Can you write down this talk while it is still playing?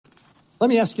Let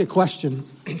me ask you a question.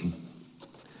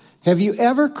 Have you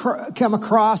ever come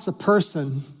across a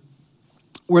person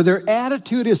where their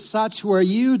attitude is such where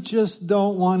you just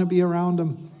don't want to be around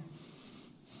them?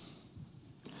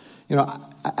 You know,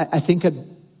 I think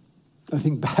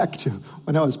back to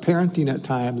when I was parenting at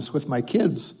times with my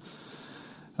kids.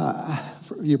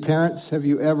 For your parents, have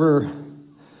you ever,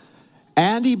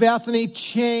 Andy, Bethany,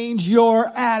 change your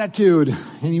attitude?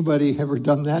 Anybody ever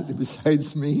done that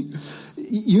besides me?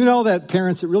 You know that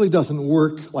parents, it really doesn't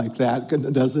work like that,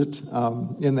 does it,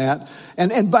 in that?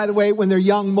 And by the way, when they're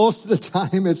young, most of the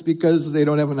time it's because they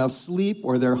don't have enough sleep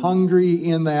or they're hungry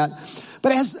in that.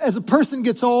 But as a person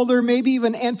gets older, maybe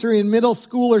even entering middle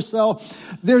school or so,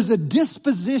 there's a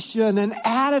disposition, an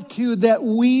attitude that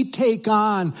we take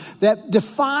on that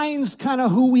defines kind of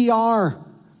who we are.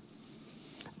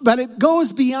 But it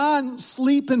goes beyond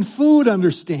sleep and food,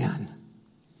 understand.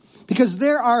 Because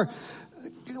there are,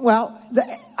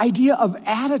 the idea of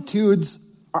attitudes,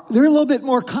 they're a little bit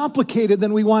more complicated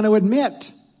than we want to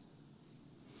admit.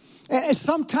 And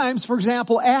sometimes, for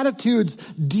example, attitudes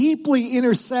deeply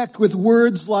intersect with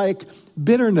words like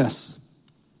bitterness,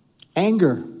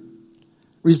 anger,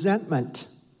 resentment.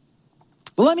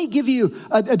 Well, let me give you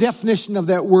a definition of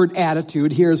that word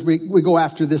attitude here as we go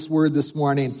after this word this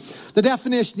morning. The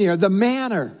definition here, the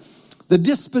manner, the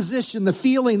disposition, the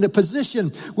feeling, the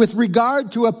position with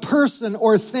regard to a person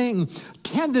or thing,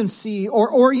 tendency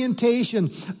or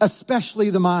orientation, especially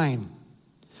the mind.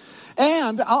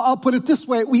 And I'll put it this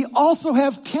way, we also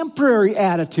have temporary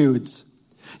attitudes.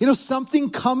 You know, something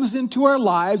comes into our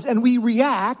lives and we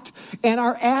react, and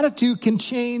our attitude can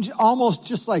change almost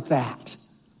just like that.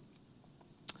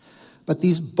 But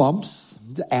these bumps,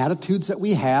 the attitudes that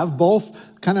we have, both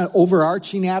kind of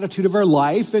overarching attitude of our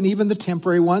life and even the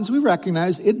temporary ones, we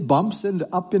recognize it bumps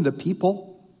up into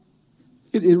people.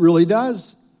 It really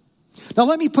does. Now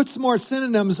let me put some more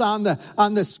synonyms on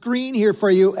the screen here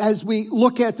for you as we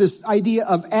look at this idea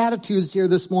of attitudes here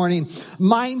this morning.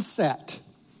 Mindset,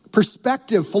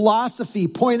 perspective, philosophy,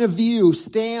 point of view,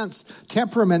 stance,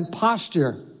 temperament,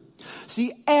 posture.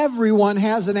 See, everyone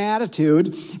has an attitude,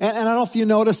 and I don't know if you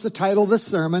noticed the title of this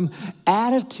sermon,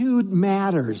 Attitude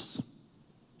Matters.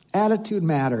 Attitude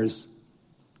matters.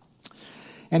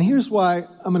 And here's why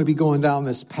I'm going to be going down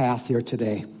this path here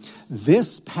today.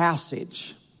 This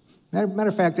passage, matter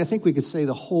of fact, I think we could say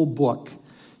the whole book,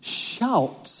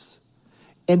 shouts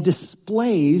and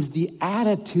displays the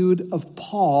attitude of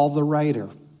Paul, the writer.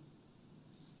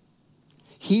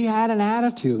 He had an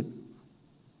attitude.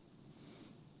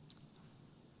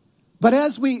 But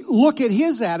as we look at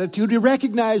his attitude, we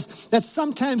recognize that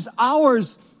sometimes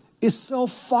ours is so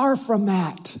far from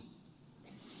that.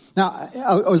 Now, when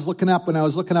I was looking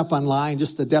up online,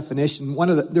 just the definition,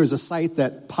 there's a site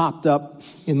that popped up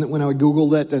when I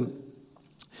Googled it, and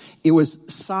it was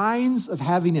signs of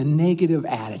having a negative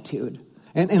attitude.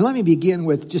 And let me begin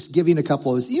with just giving a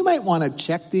couple of these. You might want to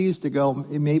check these to go,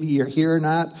 maybe you're here or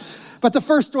not. But the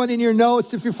first one in your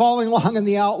notes, if you're following along in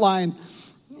the outline,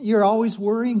 you're always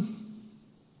worrying.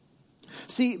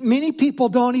 See, many people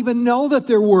don't even know that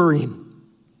they're worrying.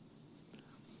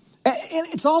 And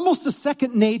it's almost a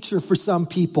second nature for some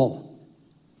people.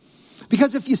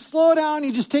 Because if you slow down,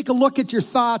 you just take a look at your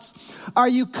thoughts, are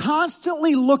you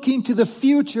constantly looking to the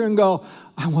future and go,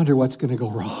 I wonder what's going to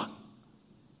go wrong?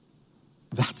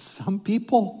 That's some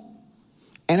people.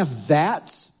 And if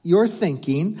that's your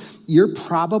thinking, you're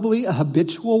probably a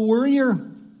habitual worrier,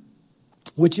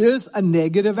 which is a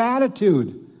negative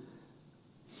attitude.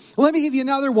 Let me give you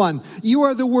another one. You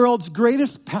are the world's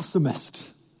greatest pessimist.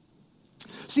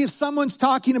 See, if someone's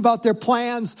talking about their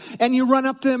plans and you run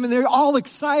up to them and they're all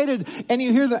excited and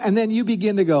you hear them, and then you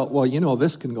begin to go, well, you know,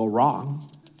 this can go wrong.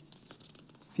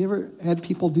 Have you ever had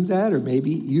people do that? Or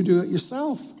maybe you do it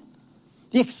yourself.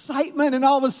 The excitement and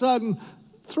all of a sudden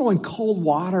throwing cold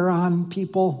water on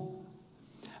people.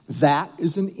 That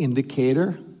is an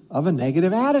indicator of a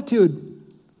negative attitude.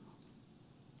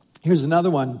 Here's another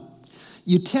one.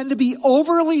 You tend to be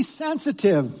overly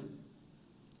sensitive.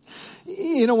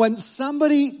 You know, when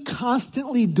somebody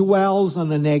constantly dwells on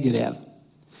the negative,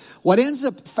 what ends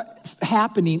up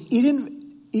happening,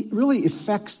 it really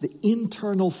affects the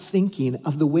internal thinking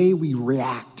of the way we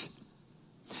react.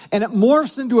 And it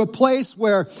morphs into a place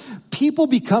where people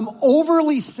become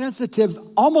overly sensitive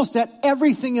almost at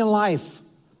everything in life.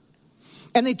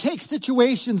 And they take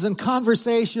situations and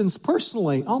conversations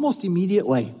personally, almost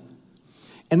immediately.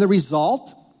 And the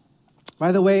result,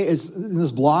 by the way, is in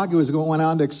this blog, it was going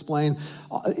on to explain,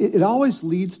 it always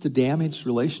leads to damaged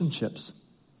relationships.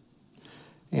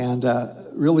 And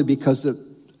really because of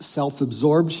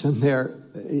self-absorption there,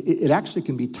 it actually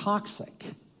can be toxic.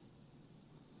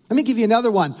 Let me give you another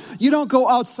one. You don't go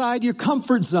outside your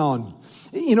comfort zone.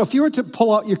 If you were to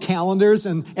pull out your calendars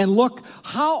and look,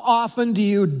 how often do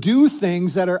you do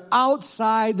things that are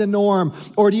outside the norm?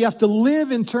 Or do you have to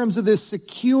live in terms of this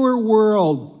secure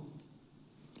world?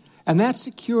 And that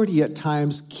security at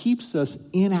times keeps us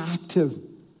inactive.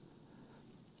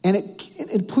 And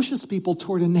it pushes people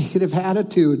toward a negative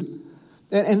attitude.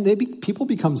 And people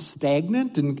become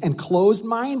stagnant and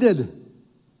closed-minded.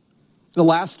 The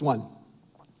last one,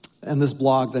 and this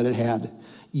blog that it had,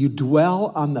 you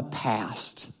dwell on the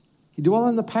past. You dwell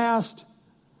on the past.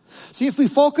 See, if we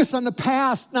focus on the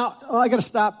past, now, I got to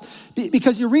stop,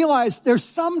 because you realize there's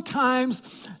sometimes,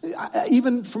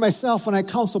 even for myself when I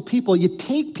counsel people, you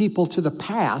take people to the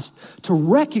past to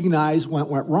recognize what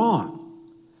went wrong.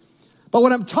 But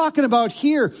what I'm talking about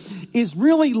here is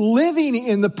really living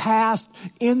in the past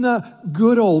in the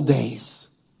good old days.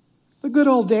 The good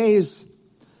old days.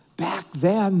 Back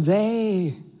then,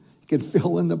 you could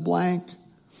fill in the blank.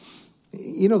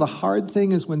 The hard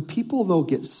thing is when people, though,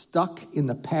 get stuck in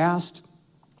the past,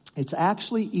 it's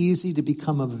actually easy to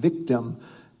become a victim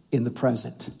in the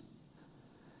present.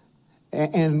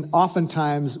 And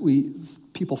oftentimes,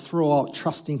 people throw out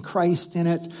trusting Christ in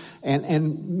it.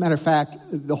 And matter of fact,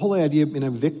 the whole idea of being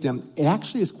a victim, it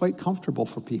actually is quite comfortable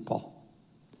for people.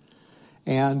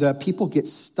 And people get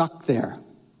stuck there.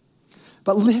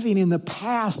 But living in the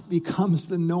past becomes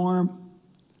the norm.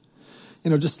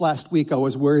 Just last week I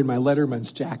was wearing my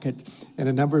Letterman's jacket,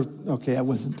 and I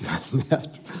wasn't doing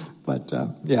that. But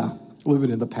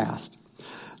living in the past.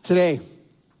 Today,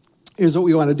 here's what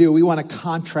we want to do. We want to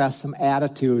contrast some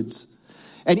attitudes.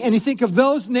 And you think of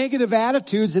those negative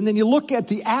attitudes, and then you look at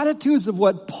the attitudes of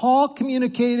what Paul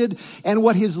communicated and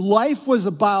what his life was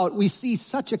about. We see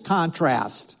such a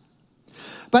contrast.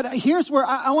 But here's where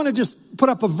I want to just put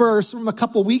up a verse from a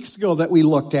couple weeks ago that we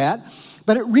looked at.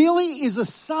 But it really is a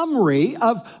summary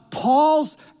of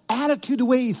Paul's attitude, the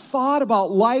way he thought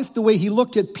about life, the way he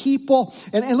looked at people.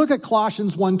 And look at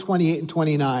Colossians 1:28 and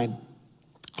 29.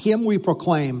 Him we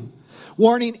proclaim,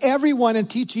 warning everyone and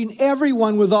teaching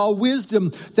everyone with all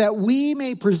wisdom, that we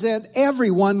may present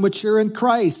everyone mature in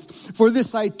Christ. For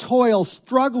this I toil,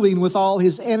 struggling with all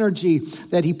his energy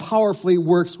that he powerfully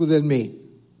works within me.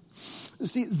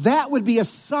 See, that would be a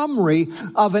summary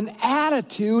of an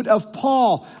attitude of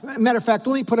Paul. Matter of fact,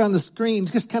 let me put it on the screen,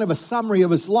 just kind of a summary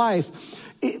of his life.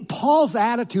 Paul's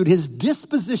attitude, his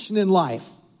disposition in life,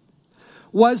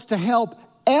 was to help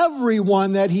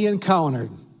everyone that he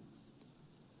encountered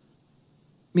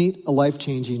meet a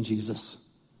life-changing Jesus.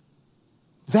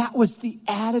 That was the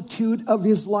attitude of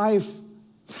his life.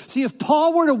 See, if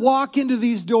Paul were to walk into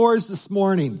these doors this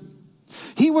morning,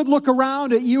 he would look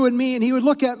around at you and me, and he would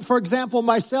look at, for example,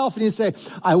 myself, and he'd say,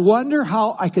 I wonder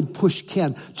how I could push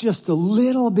Ken just a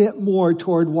little bit more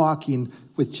toward walking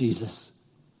with Jesus.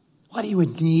 What he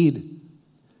would need.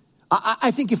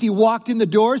 I think if he walked in the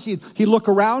doors, he'd look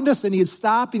around us, and he'd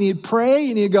stop, and he'd pray,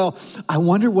 and he'd go, I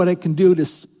wonder what I can do to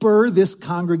spur this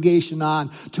congregation on,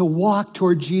 to walk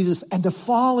toward Jesus, and to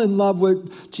fall in love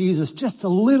with Jesus just a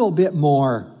little bit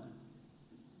more.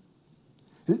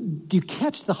 Do you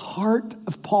catch the heart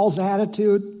of Paul's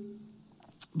attitude?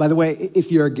 By the way,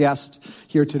 if you're a guest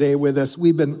here today with us,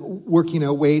 we've been working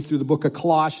our way through the book of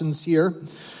Colossians here.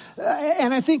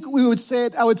 And I think I would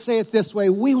say it this way.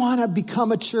 We want to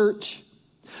become a church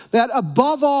that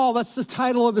above all, that's the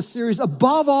title of the series,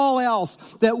 above all else,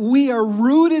 that we are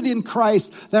rooted in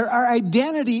Christ, that our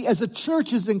identity as a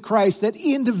church is in Christ, that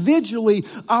individually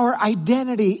our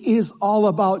identity is all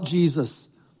about Jesus.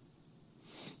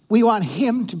 We want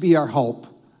him to be our hope.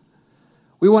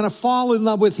 We want to fall in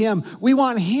love with him. We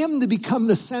want him to become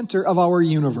the center of our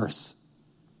universe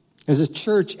as a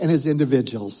church and as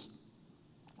individuals.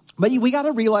 But we got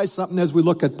to realize something as we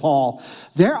look at Paul.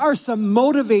 There are some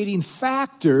motivating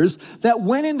factors that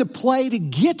went into play to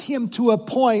get him to a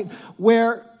point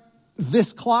where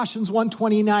this Colossians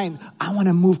 1:29, I want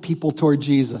to move people toward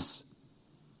Jesus.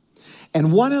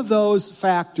 And one of those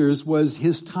factors was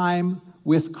his time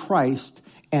with Christ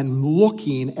and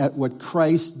looking at what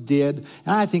Christ did,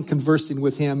 and I think conversing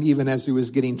with him even as he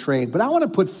was getting trained. But I want to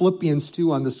put Philippians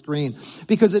 2 on the screen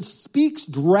because it speaks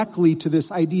directly to this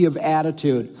idea of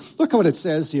attitude. Look at what it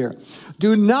says here.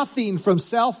 Do nothing from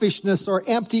selfishness or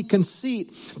empty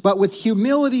conceit, but with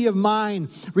humility of mind,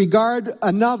 regard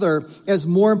another as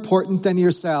more important than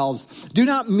yourselves. Do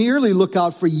not merely look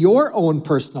out for your own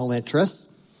personal interests,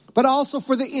 but also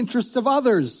for the interests of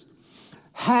others.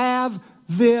 Have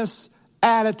this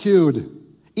attitude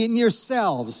in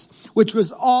yourselves, which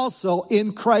was also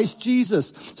in Christ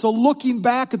Jesus. So looking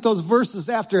back at those verses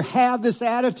after, have this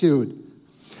attitude.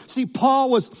 See, Paul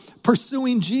was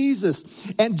pursuing Jesus,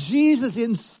 and Jesus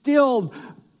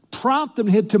prompted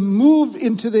him to move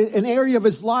into an area of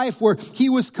his life where he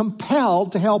was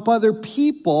compelled to help other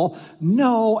people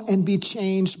know and be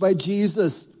changed by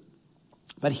Jesus.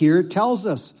 But here it tells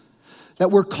us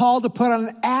that we're called to put on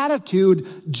an attitude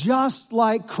just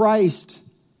like Christ.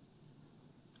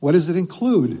 What does it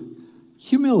include?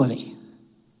 Humility,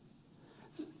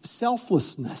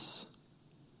 selflessness,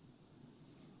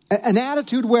 an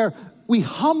attitude where we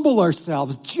humble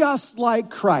ourselves just like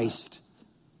Christ.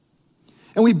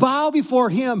 And we bow before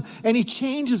him, and he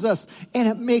changes us, and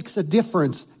it makes a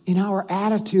difference in our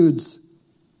attitudes.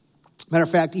 Matter of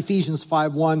fact, Ephesians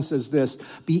 5:1 says this,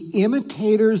 "Be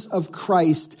imitators of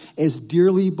Christ as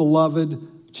dearly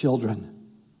beloved children."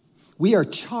 We are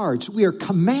charged, we are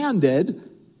commanded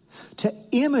to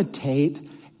imitate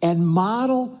and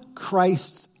model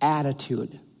Christ's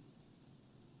attitude.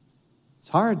 It's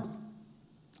hard.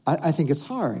 I think it's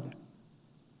hard.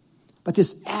 But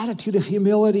this attitude of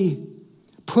humility,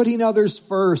 putting others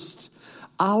first,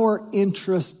 our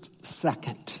interest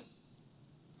second.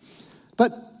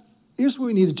 But here's where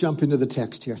we need to jump into the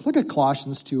text here. Look at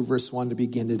Colossians 2, verse 1 to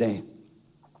begin today.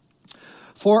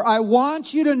 "For I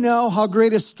want you to know how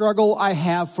great a struggle I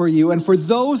have for you, and for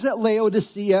those at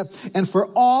Laodicea, and for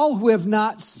all who have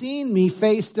not seen me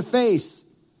face to face."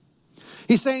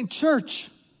 He's saying, church,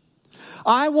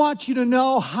 I want you to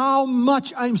know how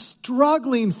much I'm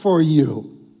struggling for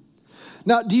you.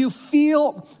 Now, do you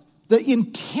feel the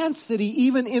intensity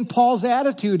even in Paul's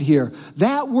attitude here?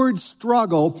 That word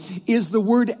struggle is the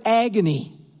word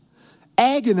agony.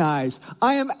 Agonize.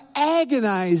 I am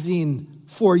agonizing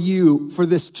for you, for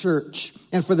this church,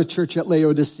 and for the church at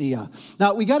Laodicea.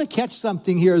 Now, we got to catch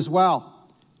something here as well.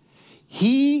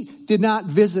 He did not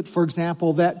visit, for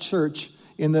example, that church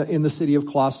in the city of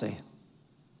Colossae,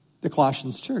 the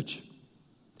Colossians church.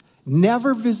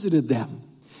 Never visited them.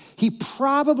 He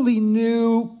probably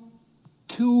knew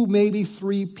 2, maybe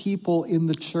 3 people in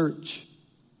the church.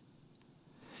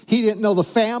 He didn't know the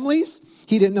families.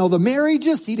 He didn't know the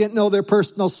marriages. He didn't know their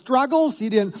personal struggles. He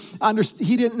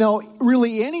didn't know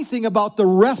really anything about the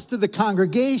rest of the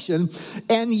congregation.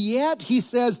 And yet he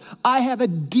says, I have a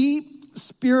deep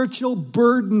spiritual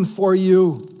burden for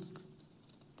you.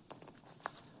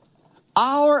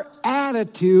 Our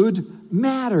attitude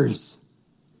matters.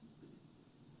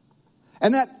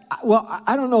 And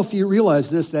I don't know if you realize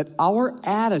this, that our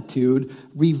attitude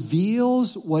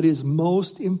reveals what is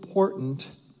most important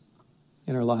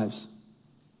in our lives.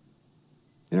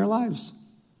 In our lives.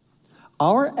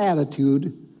 Our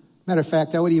attitude, matter of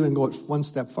fact, I would even go one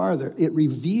step farther. It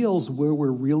reveals where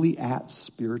we're really at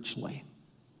spiritually.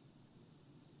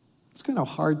 It's kind of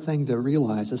a hard thing to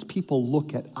realize as people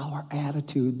look at our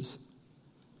attitudes.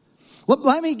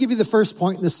 Let me give you the first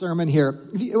point in the sermon here.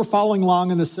 If you're following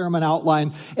along in the sermon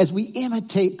outline, as we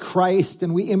imitate Christ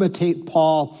and we imitate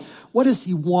Paul, what does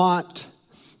he want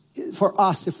for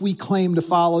us if we claim to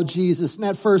follow Jesus? And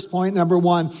that first point, number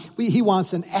 1, he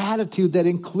wants an attitude that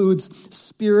includes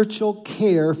spiritual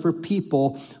care for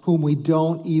people whom we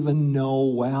don't even know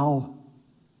well.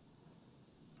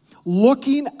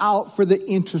 Looking out for the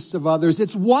interests of others.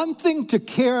 It's one thing to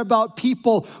care about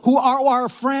people who are our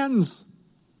friends.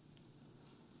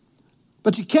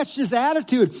 But you catch this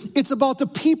attitude. It's about the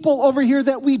people over here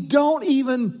that we don't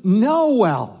even know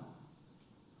well.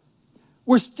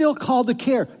 We're still called to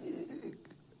care.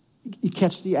 You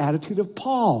catch the attitude of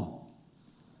Paul.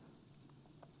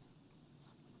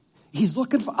 He's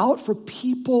looking out for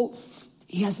people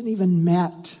he hasn't even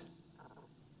met.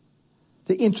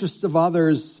 The interests of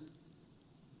others.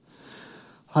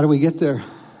 How do we get there?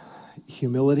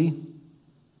 Humility.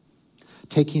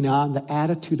 Taking on the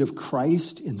attitude of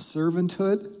Christ in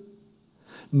servanthood.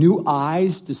 New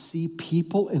eyes to see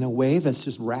people in a way that's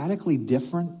just radically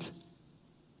different.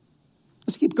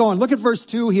 Let's keep going. Look at verse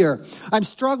 2 here. I'm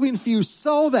struggling for you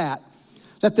so that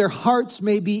their hearts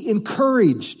may be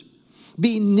encouraged,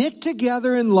 be knit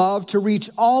together in love to reach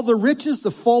all the riches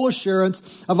of full assurance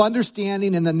of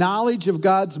understanding and the knowledge of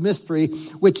God's mystery,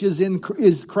 which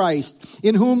is Christ,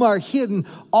 in whom are hidden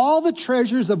all the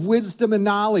treasures of wisdom and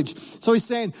knowledge. So he's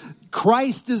saying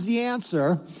Christ is the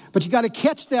answer, but you got to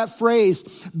catch that phrase,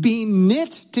 being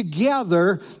knit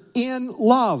together in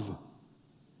love.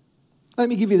 Let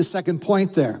me give you the second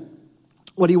point there.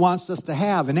 What he wants us to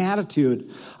have, an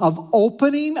attitude of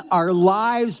opening our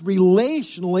lives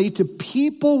relationally to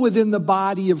people within the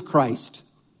body of Christ.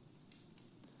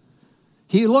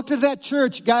 He looked at that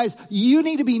church, guys, you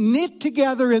need to be knit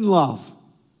together in love.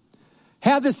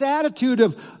 Have this attitude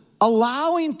of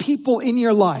allowing people in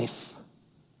your life.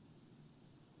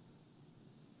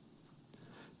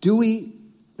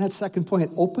 That second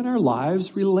point, open our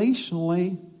lives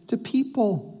relationally to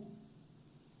people.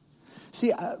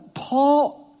 See,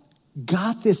 Paul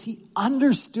got this. He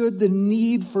understood the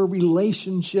need for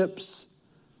relationships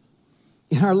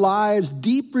in our lives,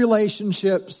 deep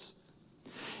relationships.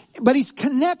 But he's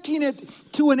connecting it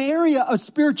to an area of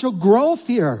spiritual growth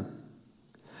here.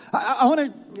 I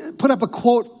want to put up a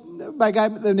quote by a guy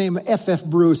by the name of F.F.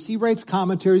 Bruce. He writes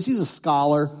commentaries. He's a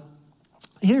scholar.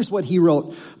 Here's what he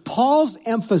wrote. Paul's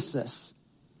emphasis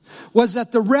was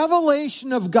that the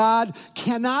revelation of God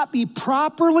cannot be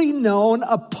properly known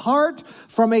apart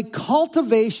from a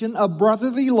cultivation of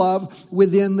brotherly love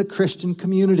within the Christian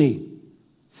community.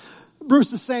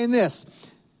 Bruce is saying this: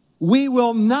 we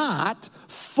will not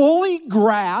fully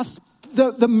grasp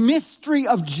the mystery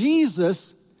of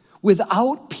Jesus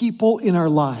without people in our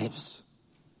lives.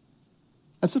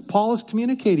 That's what Paul is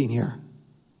communicating here.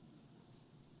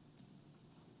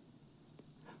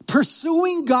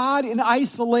 Pursuing God in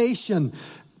isolation,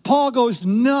 Paul goes,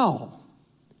 no,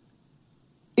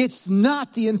 it's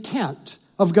not the intent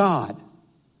of God.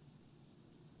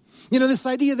 You know, this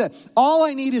idea that all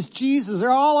I need is Jesus, or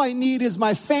all I need is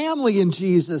my family in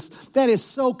Jesus, that is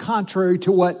so contrary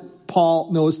to what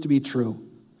Paul knows to be true.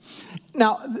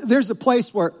 Now, there's a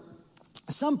place where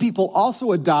some people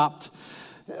also adopt,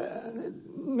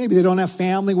 maybe they don't have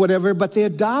family, whatever, but they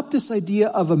adopt this idea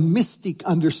of a mystic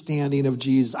understanding of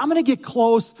Jesus. I'm going to get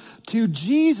close to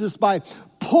Jesus by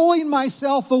pulling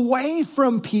myself away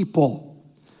from people.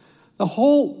 The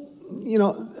whole,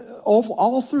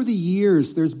 all through the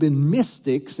years, there's been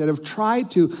mystics that have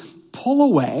tried to pull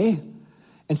away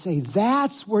and say,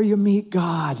 that's where you meet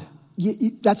God.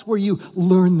 That's where you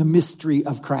learn the mystery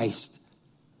of Christ.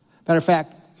 Matter of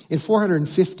fact, in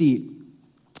 450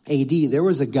 A.D., there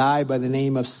was a guy by the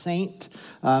name of Saint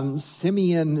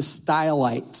Simeon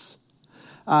Stylites.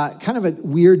 Kind of a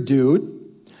weird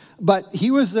dude, but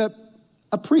he was a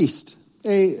priest,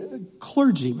 a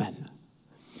clergyman.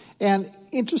 And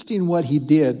interesting what he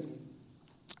did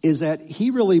is that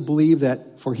he really believed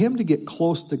that for him to get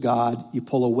close to God, you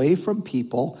pull away from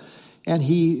people, and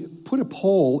he put a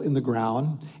pole in the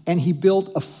ground, and he built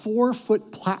a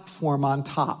 4-foot platform on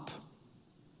top.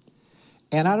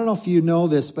 And I don't know if you know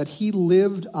this, but he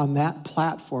lived on that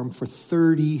platform for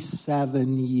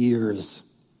 37 years,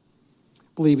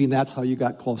 believing that's how you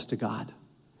got close to God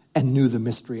and knew the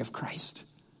mystery of Christ.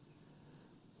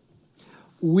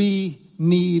 We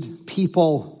need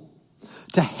people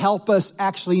to help us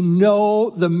actually know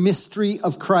the mystery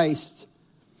of Christ.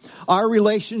 Our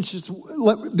relationships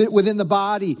within the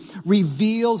body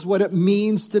reveals what it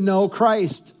means to know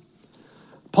Christ.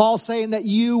 Paul's saying that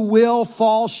you will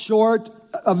fall short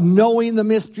of knowing the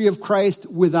mystery of Christ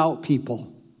without people.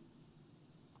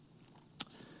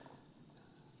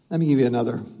 Let me give you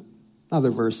another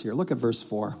verse here. Look at verse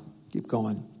 4. Keep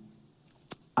going.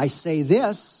 I say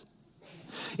this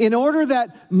in order that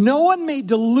no one may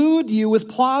delude you with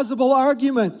plausible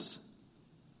arguments.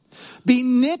 Be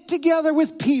knit together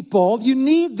with people. You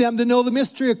need them to know the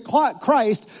mystery of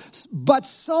Christ, but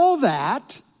so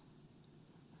that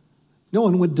no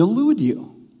one would delude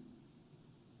you.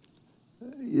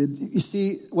 You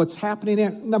see what's happening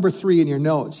there? Number 3 in your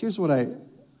notes. Here's what I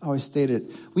always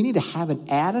stated. We need to have an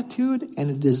attitude and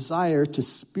a desire to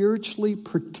spiritually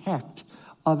protect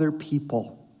other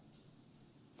people.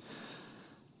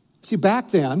 See,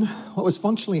 back then, what was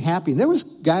functionally happening, there was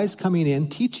guys coming in,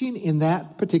 teaching in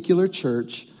that particular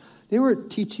church. They were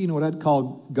teaching what I'd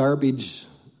call garbage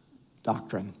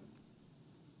doctrine.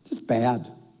 Just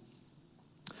bad.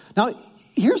 Now,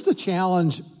 here's the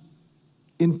challenge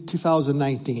in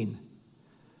 2019.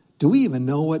 Do we even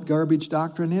know what garbage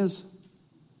doctrine is?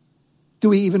 Do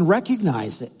we even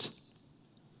recognize it?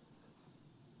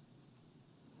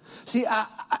 See,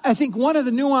 I think one of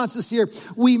the nuances here,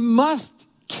 we must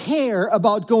care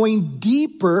about going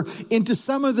deeper into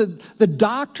some of the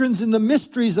doctrines and the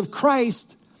mysteries of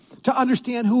Christ to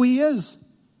understand who he is.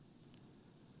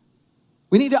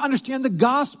 We need to understand the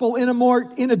gospel in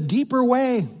a deeper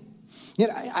way. You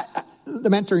know, the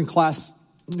mentoring class,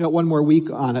 one more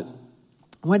week on it.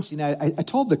 Wednesday night, I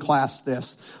told the class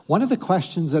this. One of the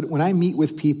questions that when I meet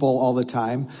with people all the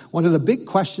time, one of the big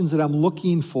questions that I'm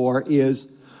looking for is,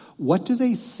 what do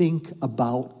they think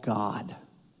about God?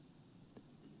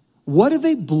 What do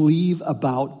they believe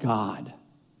about God?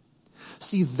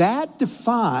 See, that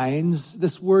defines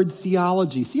this word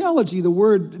theology. Theology, the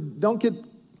word,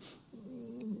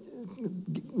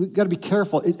 we've got to be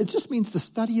careful. It just means the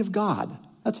study of God.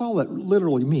 That's all it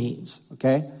literally means,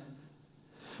 okay?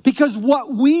 Because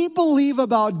what we believe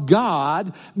about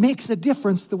God makes a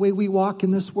difference the way we walk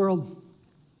in this world.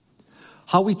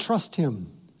 How we trust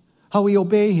him. how we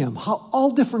obey him, how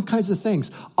all different kinds of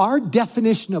things. Our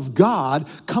definition of God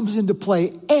comes into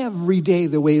play every day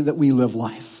the way that we live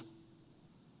life.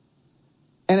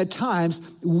 And at times,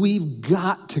 we've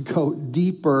got to go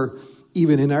deeper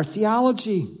even in our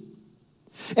theology.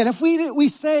 And if we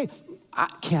say,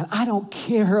 I don't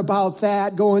care about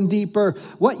that, going deeper,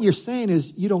 what you're saying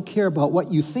is you don't care about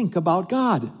what you think about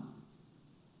God.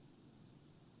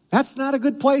 That's not a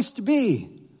good place to be.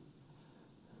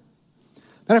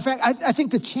 Matter of fact, I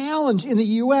think the challenge in the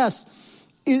U.S.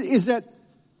 is that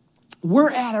we're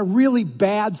at a really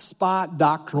bad spot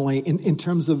doctrinally in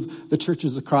terms of the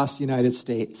churches across the United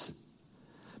States.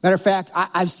 Matter of fact,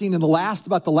 I've seen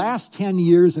about the last 10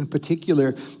 years in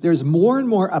particular, there's more and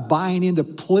more a buying into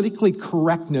politically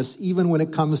correctness, even when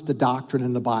it comes to doctrine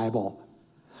in the Bible.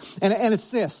 And it's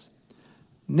this: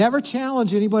 never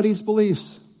challenge anybody's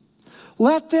beliefs.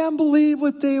 Let them believe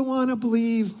what they want to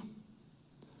believe.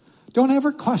 Don't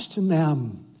ever question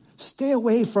them. Stay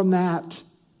away from that.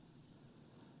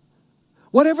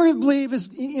 Whatever you believe is,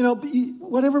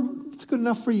 whatever it's good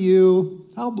enough for you,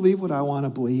 I'll believe what I want to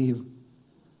believe.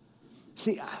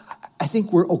 See, I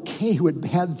think we're okay with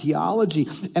bad theology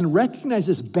and recognize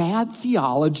this bad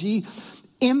theology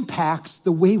impacts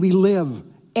the way we live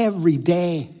every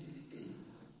day.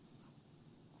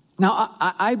 Now,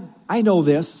 I know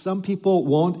this. Some people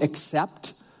won't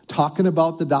accept talking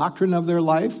about the doctrine of their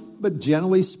life, but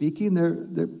generally speaking,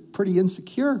 they're pretty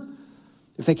insecure.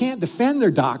 If they can't defend their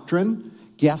doctrine,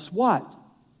 guess what?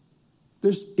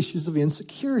 There's issues of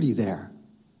insecurity there.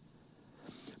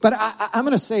 But I'm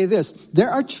going to say this. There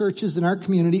are churches in our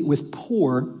community with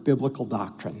poor biblical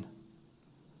doctrine.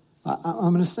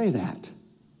 I'm going to say that.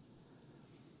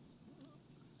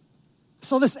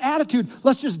 So this attitude,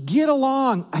 let's just get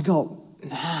along. I go,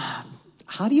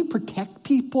 how do you protect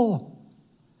people?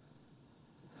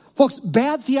 Folks,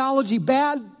 bad theology,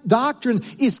 bad doctrine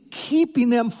is keeping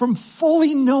them from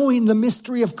fully knowing the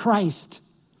mystery of Christ.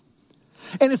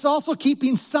 And it's also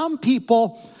keeping some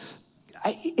people,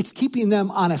 it's keeping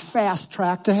them on a fast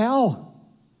track to hell.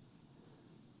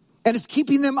 And it's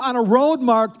keeping them on a road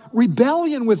marked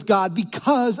rebellion with God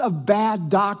because of bad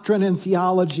doctrine and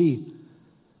theology.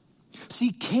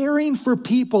 See, caring for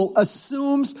people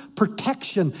assumes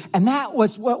protection. And that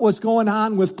was what was going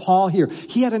on with Paul here.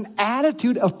 He had an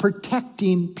attitude of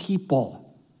protecting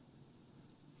people.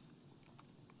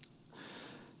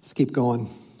 Let's keep going.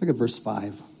 Look at verse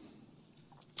 5.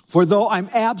 For though I'm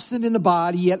absent in the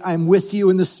body, yet I'm with you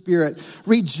in the spirit,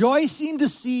 rejoicing to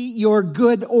see your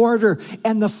good order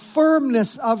and the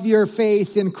firmness of your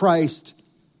faith in Christ.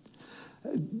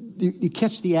 You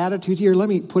catch the attitude here? Let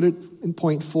me put it in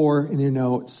point 4 in your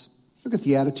notes. Look at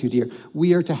the attitude here.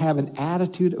 We are to have an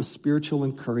attitude of spiritual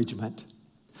encouragement.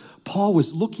 Paul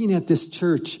was looking at this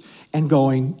church and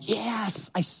going,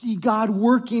 yes, I see God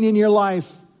working in your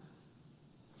life.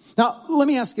 Now, let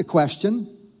me ask a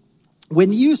question.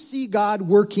 When you see God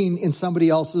working in somebody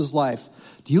else's life,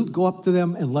 do you go up to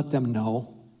them and let them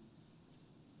know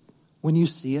when you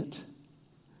see it?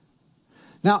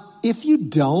 Now, if you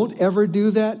don't ever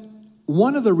do that,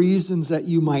 one of the reasons that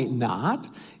you might not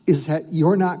is that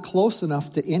you're not close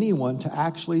enough to anyone to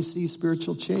actually see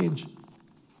spiritual change.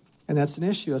 And that's an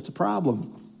issue. That's a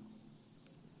problem.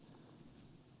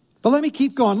 But let me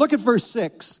keep going. Look at verse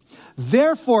 6.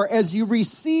 Therefore, as you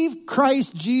receive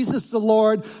Christ Jesus the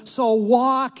Lord, so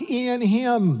walk in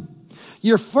him.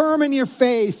 You're firm in your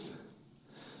faith.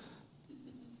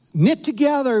 Knit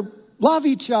together. Love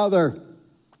each other.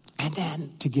 And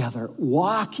then together,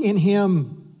 walk in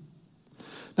him.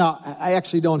 Now, I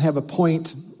actually don't have a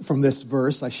point from this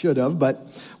verse. I should have. But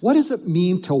what does it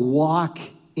mean to walk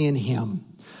in him?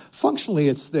 Functionally,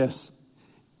 it's this.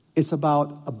 It's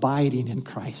about abiding in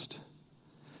Christ.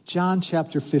 John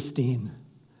chapter 15,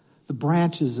 the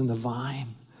branches and the vine.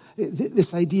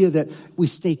 This idea that we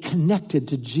stay connected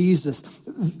to Jesus.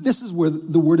 This is where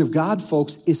the Word of God,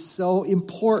 folks, is so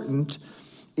important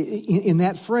in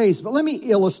that phrase. But let me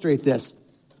illustrate this.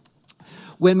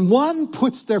 When one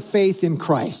puts their faith in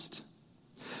Christ,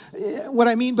 what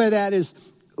I mean by that is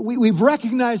we've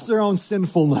recognized their own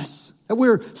sinfulness. That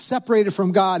we're separated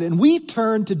from God. And we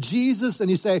turn to Jesus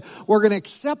and you say, we're going to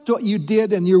accept what you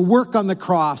did and your work on the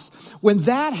cross. When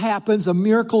that happens, a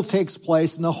miracle takes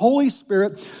place. And the Holy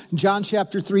Spirit, in John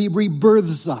chapter 3,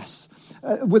 rebirths us.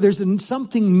 Where there's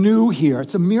something new here.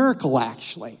 It's a miracle,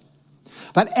 actually.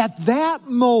 But at that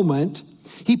moment,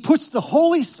 he puts the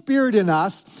Holy Spirit in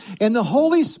us. And the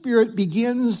Holy Spirit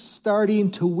begins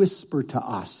starting to whisper to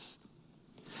us.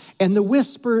 And the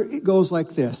whisper, it goes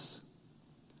like this.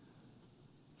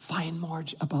 Find more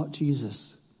about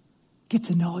Jesus. Get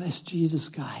to know this Jesus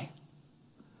guy.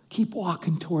 Keep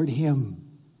walking toward him.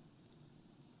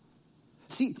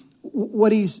 See,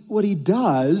 what he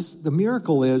does, the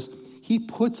miracle is, he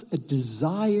puts a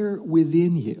desire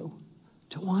within you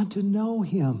to want to know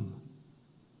him.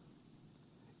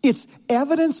 It's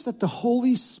evidence that the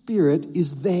Holy Spirit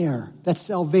is there, that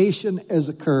salvation has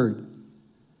occurred.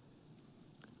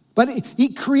 But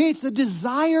he creates a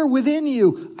desire within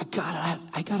you.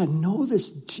 I gotta know this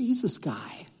Jesus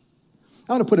guy.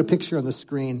 I want to put a picture on the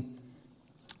screen.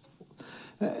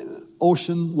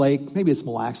 Ocean, lake, maybe it's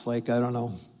Mille Lacs Lake, I don't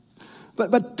know.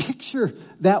 But picture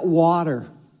that water.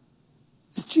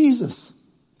 It's Jesus.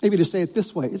 Maybe to say it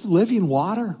this way, it's living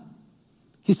water.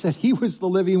 He said he was the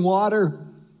living water.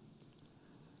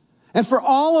 And for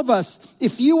all of us,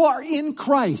 if you are in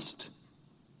Christ,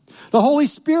 the Holy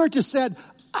Spirit just said,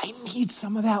 I need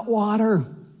some of that water.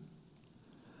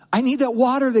 I need that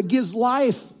water that gives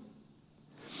life.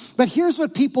 But here's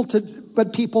what people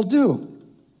do.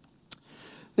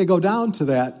 They go down to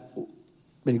that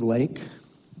big lake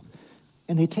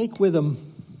and they take with them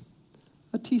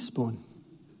a teaspoon.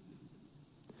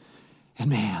 And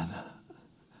man,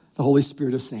 the Holy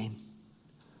Spirit is saying,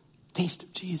 taste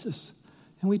of Jesus.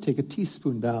 And we take a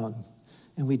teaspoon down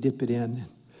and we dip it in.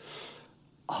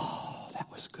 Oh,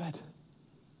 that was good.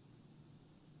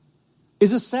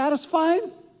 Is it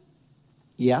satisfying?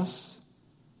 Yes,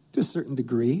 to a certain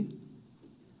degree.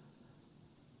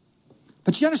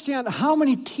 But you understand how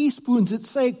many teaspoons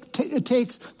it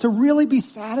takes to really be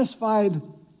satisfied.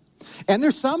 And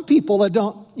there's some people that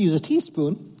don't use a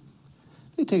teaspoon.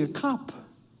 They take a cup.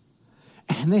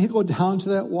 And they go down to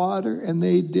that water and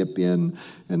they dip in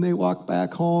and they walk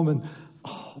back home and,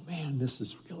 oh man, this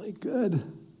is really good.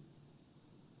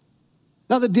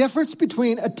 Now the difference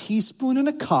between a teaspoon and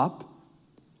a cup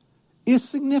is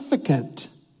significant.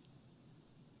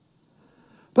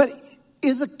 But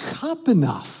is a cup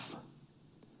enough?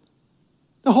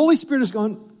 The Holy Spirit is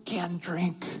going, can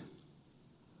drink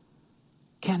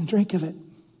of it.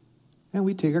 And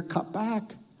we take our cup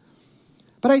back.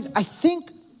 But I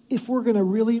think if we're going to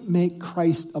really make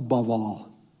Christ above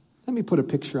all, let me put a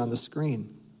picture on the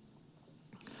screen.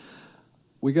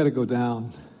 We got to go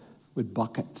down with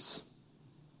buckets.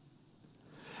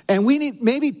 And we need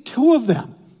maybe 2 of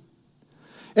them.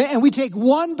 And we take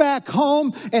one back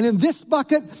home, and in this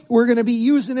bucket, we're going to be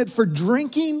using it for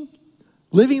drinking,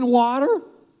 living water.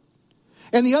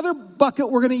 And the other bucket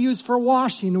we're going to use for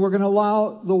washing. We're going to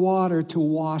allow the water to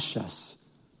wash us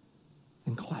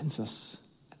and cleanse us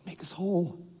and make us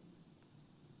whole.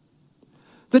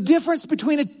 The difference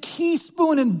between a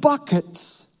teaspoon and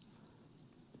buckets.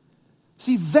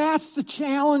 See, that's the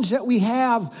challenge that we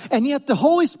have. And yet the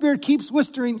Holy Spirit keeps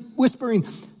whispering,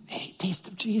 hey, taste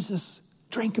of Jesus.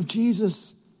 Drink of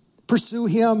Jesus. Pursue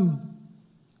him.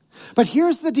 But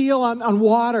here's the deal on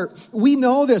water. We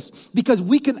know this because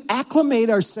we can acclimate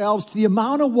ourselves to the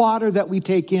amount of water that we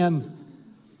take in.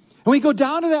 And we go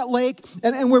down to that lake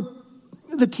and we're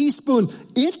the teaspoon.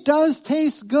 It does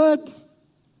taste good.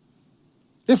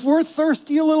 If we're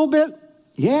thirsty a little bit,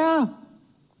 yeah,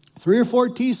 3 or 4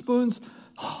 teaspoons,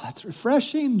 oh, that's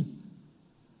refreshing.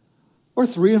 Or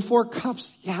 3 and 4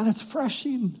 cups, yeah, that's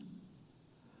refreshing.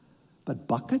 But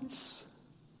buckets,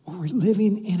 where we're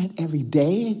living in it every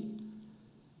day.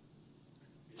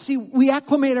 See, we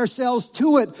acclimate ourselves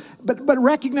to it, but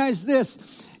recognize this.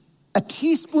 A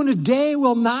teaspoon a day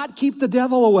will not keep the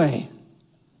devil away.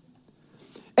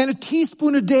 And a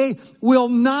teaspoon a day will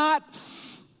not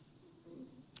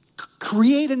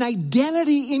create an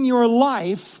identity in your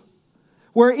life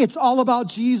where it's all about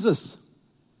Jesus.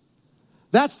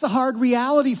 That's the hard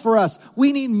reality for us.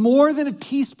 We need more than a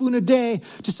teaspoon a day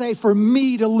to say, for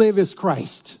me to live is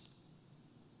Christ.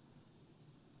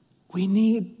 We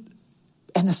need,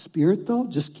 and the Spirit, though,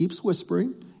 just keeps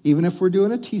whispering, even if we're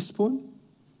doing a teaspoon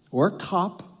or a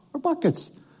cup or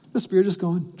buckets. The Spirit is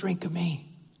going, drink of me.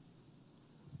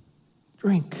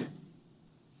 Drink.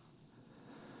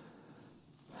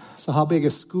 So how big a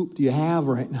scoop do you have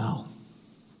right now?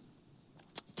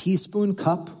 Teaspoon,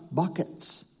 cup,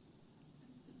 buckets.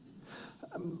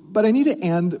 But I need to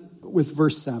end with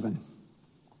verse 7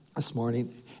 this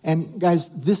morning. And guys,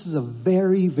 this is a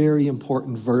very, very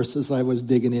important verse as I was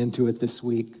digging into it this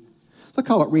week. Look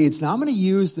how it reads. Now I'm going to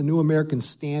use the New American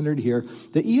Standard here.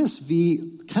 The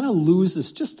ESV kind of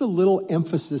loses just a little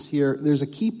emphasis here. There's a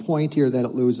key point here that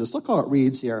it loses. Look how it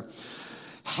reads here.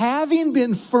 Having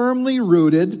been firmly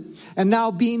rooted and now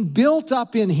being built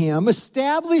up in him,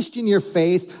 established in your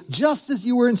faith, just as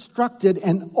you were instructed,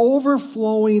 and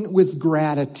overflowing with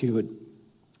gratitude.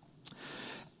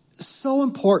 So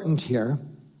important here,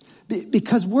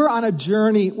 Because we're on a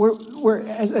journey. We're,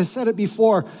 as I said it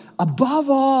before, above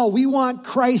all, we want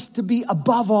Christ to be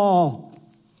above all.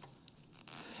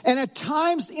 And at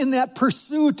times in that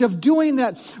pursuit of doing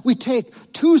that, we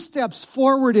take 2 steps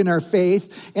forward in our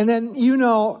faith, and then,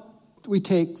 we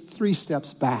take 3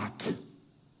 steps back.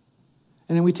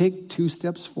 And then we take 2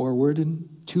 steps forward and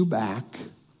 2 back.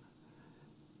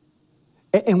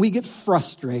 And we get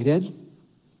frustrated.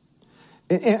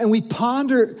 And we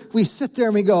ponder, we sit there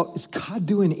and we go, is God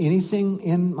doing anything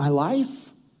in my life?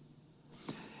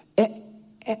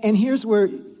 And here's where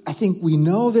I think we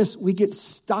know this. We get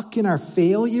stuck in our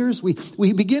failures.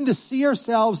 We begin to see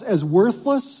ourselves as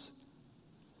worthless.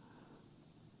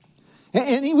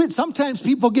 And even sometimes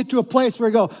people get to a place where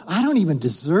they go, I don't even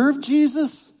deserve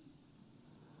Jesus.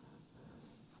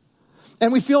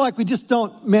 And we feel like we just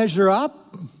don't measure up.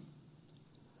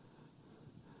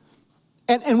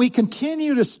 And we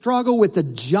continue to struggle with the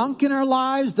junk in our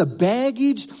lives, the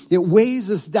baggage. It weighs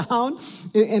us down.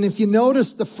 And if you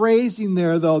notice the phrasing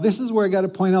there, though, this is where I got to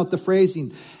point out the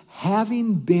phrasing.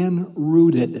 Having been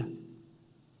rooted.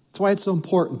 That's why it's so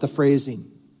important, the phrasing.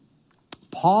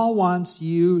 Paul wants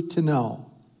you to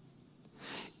know,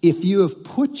 if you have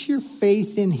put your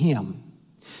faith in him,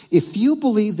 if you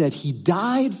believe that he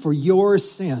died for your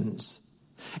sins,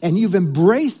 and you've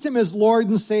embraced him as Lord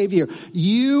and Savior,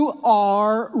 you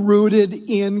are rooted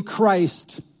in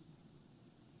Christ.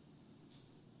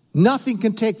 Nothing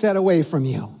can take that away from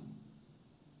you.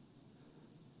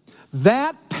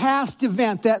 That past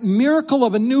event, that miracle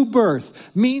of a new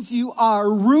birth, means you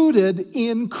are rooted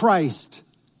in Christ.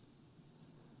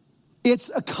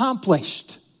 It's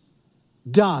accomplished.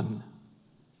 Done.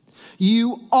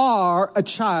 You are a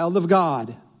child of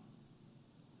God.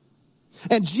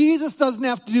 And Jesus doesn't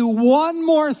have to do one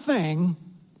more thing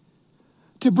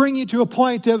to bring you to a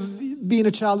point of being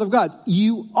a child of God.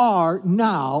 You are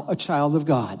now a child of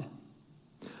God.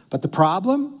 But the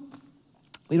problem,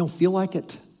 we don't feel like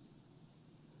it.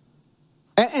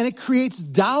 And it creates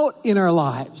doubt in our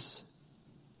lives.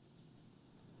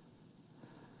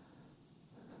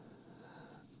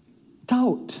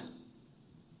 Doubt.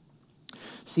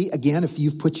 See, again, if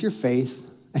you've put your faith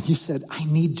and you said, I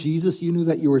need Jesus. You knew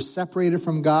that you were separated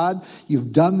from God.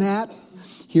 You've done that.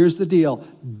 Here's the deal.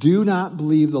 Do not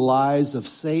believe the lies of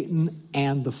Satan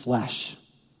and the flesh.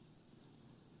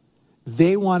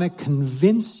 They want to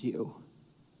convince you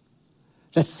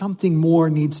that something more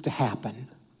needs to happen.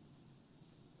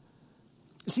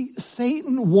 See,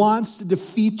 Satan wants to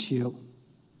defeat you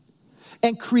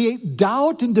and create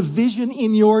doubt and division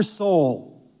in your soul.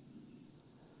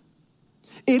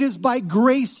 It is by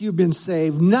grace you've been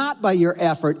saved, not by your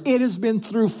effort. It has been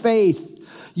through faith.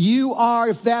 You are,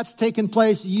 if that's taken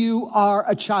place, you are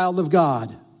a child of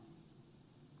God.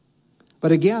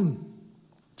 But again,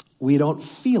 we don't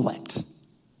feel it.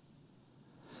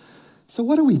 So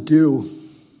what do we do?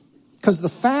 Because the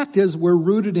fact is we're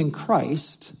rooted in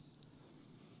Christ.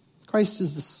 Christ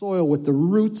is the soil with the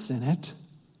roots in it.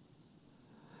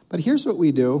 But here's what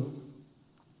we do.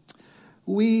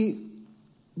 We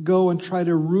go and try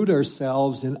to root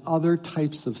ourselves in other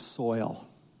types of soil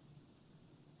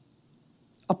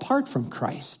apart from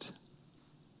Christ.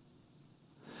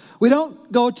 We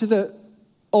don't go to the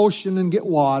ocean and get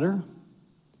water.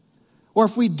 Or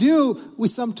if we do, we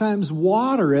sometimes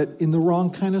water it in the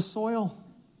wrong kind of soil.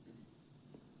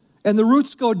 And the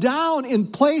roots go down in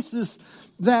places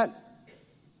that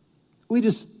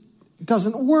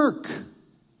doesn't work.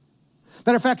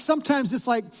 Matter of fact, sometimes it's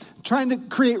like trying to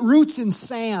create roots in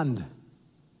sand.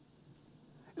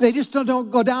 They just don't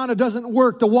go down. It doesn't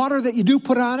work. The water that you do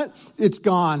put on it, it's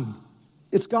gone.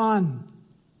 It's gone.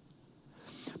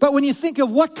 But when you think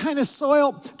of what kind of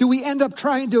soil do we end up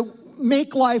trying to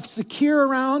make life secure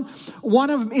around, one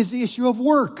of them is the issue of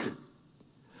work.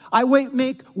 I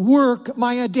make work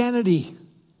my identity.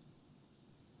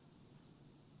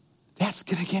 That's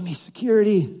going to give me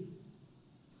security.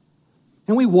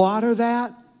 And we water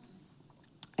that,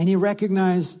 and you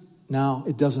recognize, no,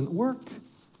 it doesn't work.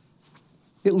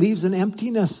 It leaves an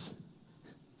emptiness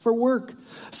for work.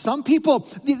 Some people,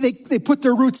 they put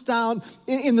their roots down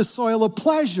in the soil of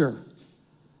pleasure.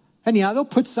 And yeah, they'll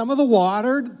put some of the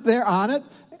water there on it.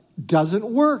 Doesn't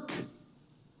work.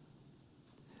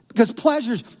 Because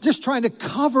pleasure's just trying to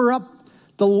cover up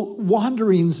the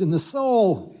wanderings in the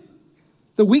soul,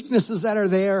 the weaknesses that are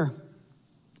there.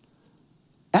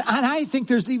 And I think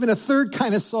there's even a third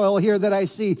kind of soil here that I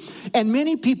see. And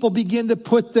many people begin to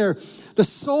put the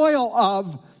soil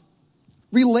of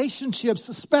relationships,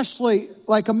 especially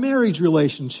like a marriage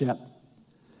relationship.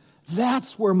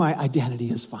 That's where my identity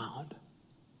is found.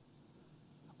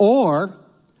 Or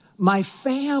my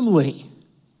family.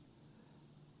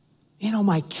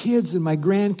 my kids and my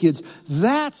grandkids,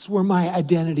 that's where my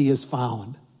identity is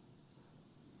found.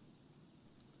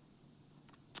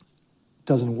 It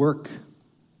doesn't work.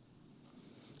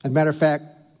 As a matter of fact,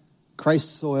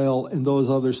 Christ's soil and those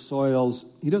other soils,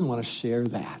 he doesn't want to share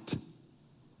that.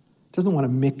 Doesn't want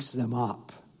to mix them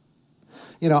up.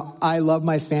 I love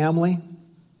my family,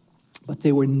 but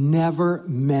they were never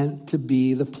meant to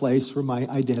be the place where my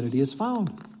identity is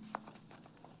found.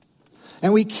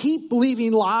 And we keep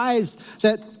believing lies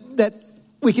that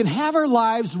we can have our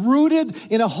lives rooted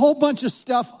in a whole bunch of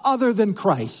stuff other than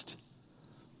Christ.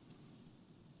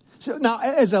 So now,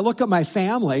 as I look at my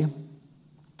family,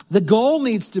 the goal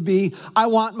needs to be, I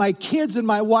want my kids and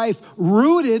my wife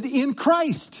rooted in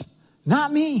Christ,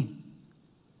 not me.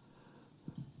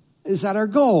 Is that our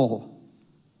goal?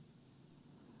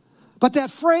 But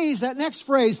that next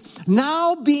phrase,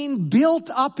 now being built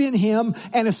up in him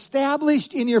and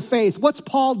established in your faith. What's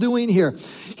Paul doing here?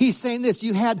 He's saying this,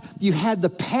 you had the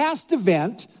past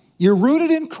event, you're rooted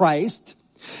in Christ,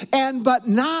 but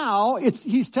now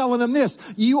he's telling them this,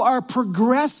 you are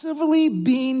progressively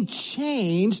being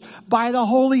changed by the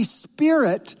Holy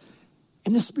Spirit,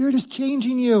 and the Spirit is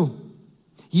changing you.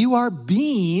 You are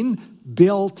being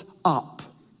built up.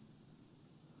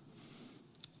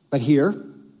 But here,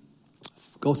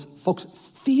 folks,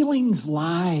 feelings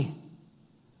lie.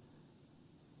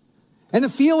 And the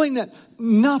feeling that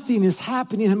nothing is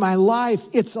happening in my life,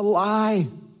 it's a lie.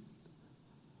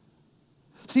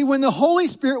 See, when the Holy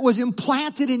Spirit was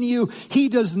implanted in you, he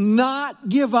does not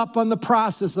give up on the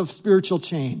process of spiritual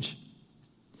change.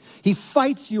 He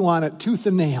fights you on it tooth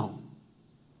and nail.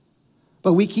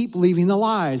 But we keep believing the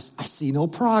lies. I see no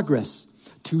progress.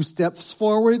 2 steps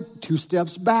forward, 2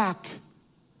 steps back.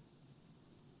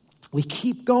 We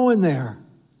keep going there.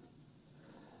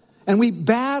 And we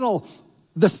battle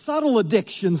the subtle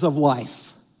addictions of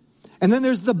life. And then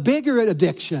there's the bigger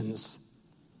addictions.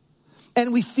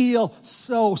 And we feel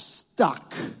so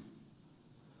stuck.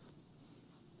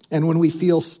 And when we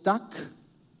feel stuck,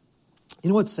 you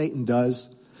know what Satan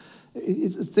does?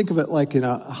 Think of it like in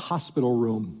a hospital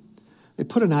room. They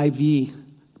put an IV,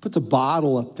 puts a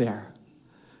bottle up there.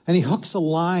 And he hooks a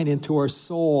line into our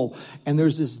soul, and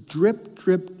there's this drip,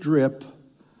 drip, drip,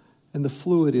 and the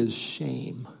fluid is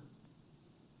shame.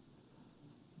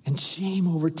 And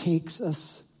shame overtakes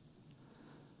us.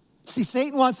 See,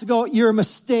 Satan wants to go, you're a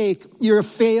mistake, you're a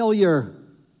failure.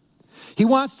 He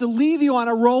wants to leave you on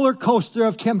a roller coaster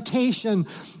of temptation,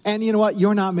 and you know what?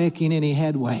 You're not making any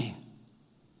headway.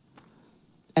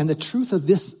 And the truth of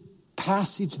this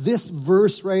passage, this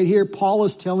verse right here, Paul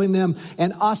is telling them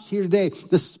and us here today,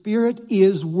 the Spirit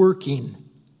is working.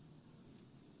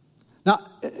 Now,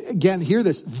 again, hear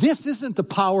this. This isn't the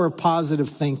power of positive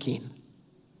thinking.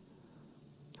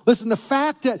 Listen, the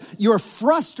fact that you're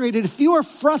frustrated, if you are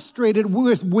frustrated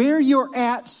with where you're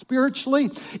at spiritually,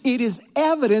 it is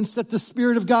evidence that the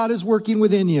Spirit of God is working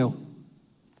within you.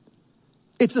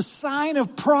 It's a sign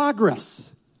of progress.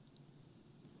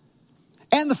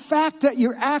 And the fact that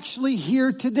you're actually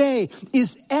here today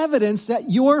is evidence that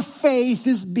your faith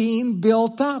is being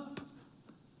built up.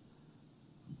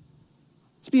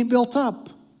 It's being built up.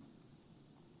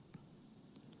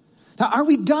 Now, are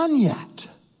we done yet?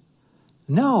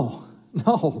 No.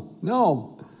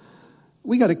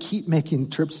 We got to keep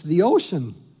making trips to the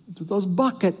ocean with those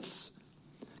buckets.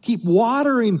 Keep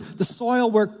watering the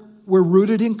soil where we're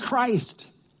rooted in Christ.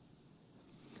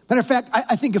 Matter of fact,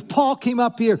 I think if Paul came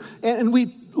up here and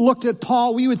we looked at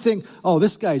Paul, we would think, oh,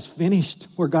 this guy's finished,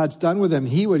 where God's done with him.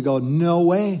 He would go, no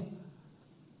way.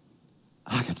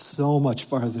 I got so much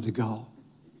farther to go.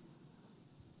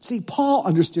 See, Paul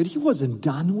understood he wasn't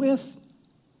done with.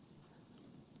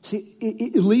 See,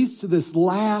 it leads to this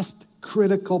last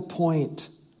critical point.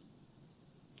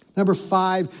 Number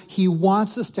 5, he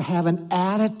wants us to have an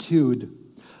attitude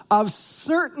of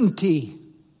certainty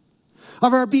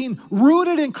of our being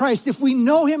rooted in Christ. If we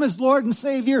know him as Lord and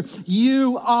Savior,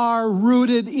 you are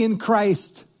rooted in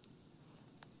Christ.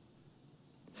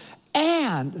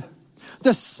 And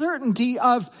the certainty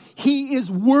of he is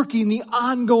working the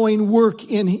ongoing work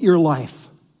in your life.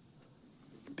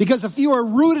 Because if you are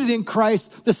rooted in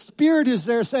Christ, the Spirit is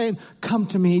there saying, come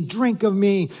to me, drink of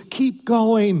me, keep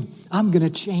going. I'm going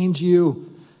to change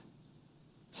you.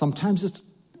 Sometimes it's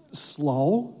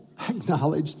slow. I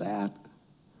acknowledge that.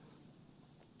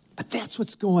 But that's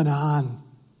what's going on.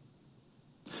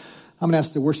 I'm going to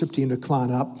ask the worship team to come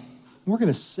on up. We're going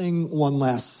to sing one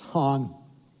last song.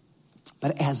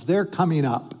 But as they're coming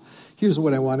up, here's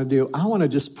what I want to do. I want to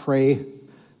just pray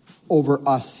over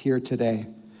us here today.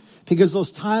 Because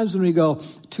those times when we go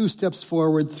 2 steps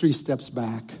forward, 3 steps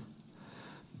back,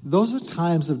 those are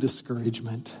times of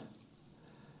discouragement.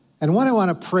 And what I want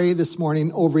to pray this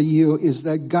morning over you is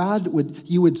that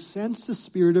you would sense the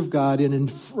Spirit of God in a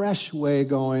fresh way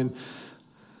going,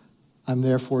 I'm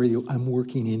there for you. I'm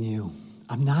working in you.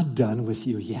 I'm not done with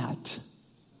you yet.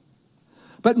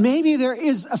 But maybe there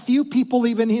is a few people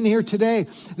even in here today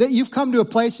that you've come to a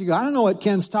place you go, I don't know what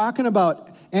Ken's talking about.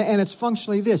 And it's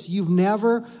functionally this. You've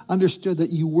never understood that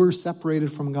you were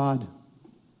separated from God.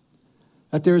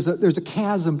 That there's a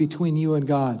chasm between you and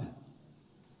God.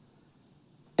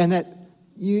 And that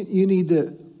you need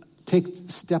to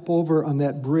step over on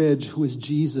that bridge, who is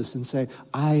Jesus, and say,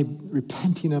 I'm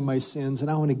repenting of my sins, and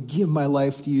I want to give my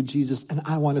life to you, Jesus, and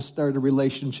I want to start a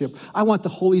relationship. I want the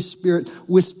Holy Spirit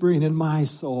whispering in my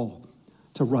soul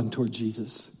to run toward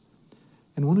Jesus.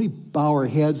 And when we bow our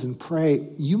heads and pray,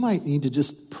 you might need to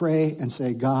just pray and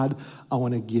say, God, I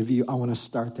want to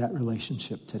start that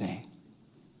relationship today.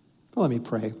 Well, let me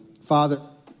pray. Father,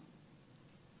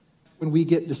 when we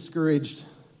get discouraged,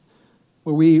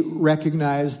 where we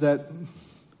recognize that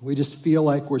we just feel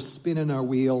like we're spinning our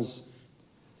wheels.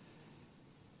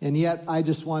 And yet, I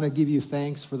just want to give you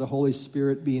thanks for the Holy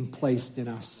Spirit being placed in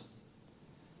us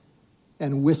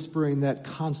and whispering that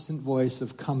constant voice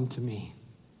of, come to me.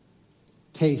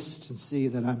 Taste and see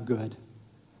that I'm good.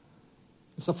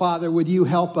 And so, Father, would you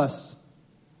help us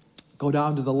go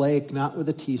down to the lake, not with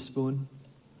a teaspoon,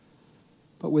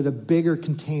 but with a bigger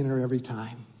container every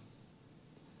time.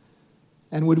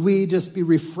 And would we just be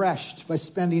refreshed by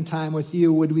spending time with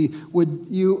you? Would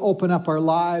you open up our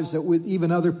lives that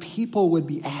even other people would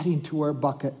be adding to our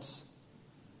buckets,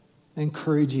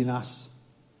 encouraging us?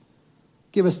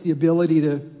 Give us the ability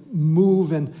to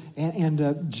move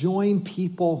and join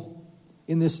people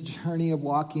in this journey of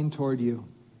walking toward you.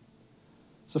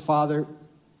 So, Father,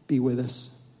 be with us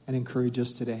and encourage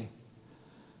us today.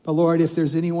 But, Lord, if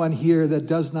there's anyone here that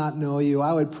does not know you,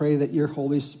 I would pray that your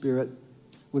Holy Spirit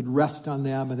would rest on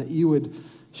them and that you would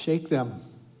shake them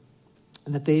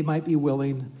and that they might be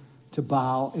willing to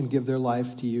bow and give their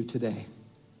life to you today.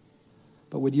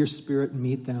 But would your Spirit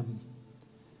meet them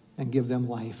and give them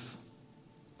life?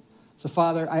 So,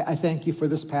 Father, I thank you for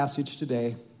this passage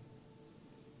today,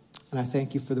 and I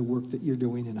thank you for the work that you're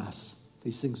doing in us.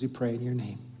 These things we pray in your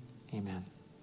name. Amen.